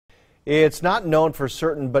It's not known for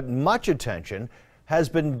certain, but much attention has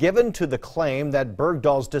been given to the claim that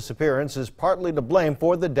Bergdahl's disappearance is partly to blame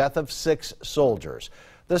for the death of 6 soldiers.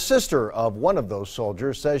 The sister of one of those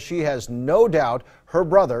soldiers says she has no doubt her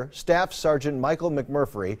brother, Staff Sergeant Michael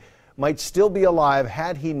McMurphy, might still be alive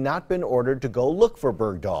had he not been ordered to go look for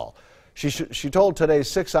Bergdahl. She told today's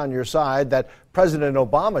 6 on Your Side that President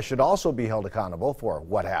Obama should also be held accountable for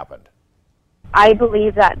what happened. I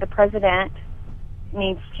believe that the president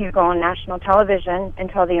needs to go on national television and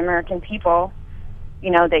tell the American people,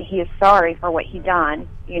 that he is sorry for what he done.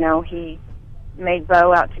 He made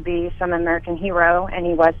Bo out to be some American hero, and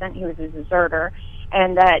he wasn't. He was a deserter.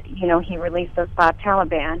 And that, he released those 5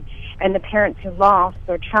 Taliban. And the parents who lost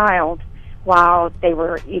their child while they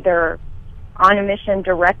were either on a mission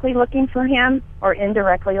directly looking for him or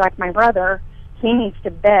indirectly like my brother, he needs to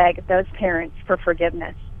beg those parents for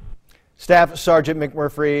forgiveness. Staff Sergeant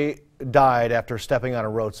McMurphy died after stepping on a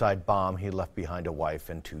roadside bomb. He left behind a wife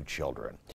and 2 children.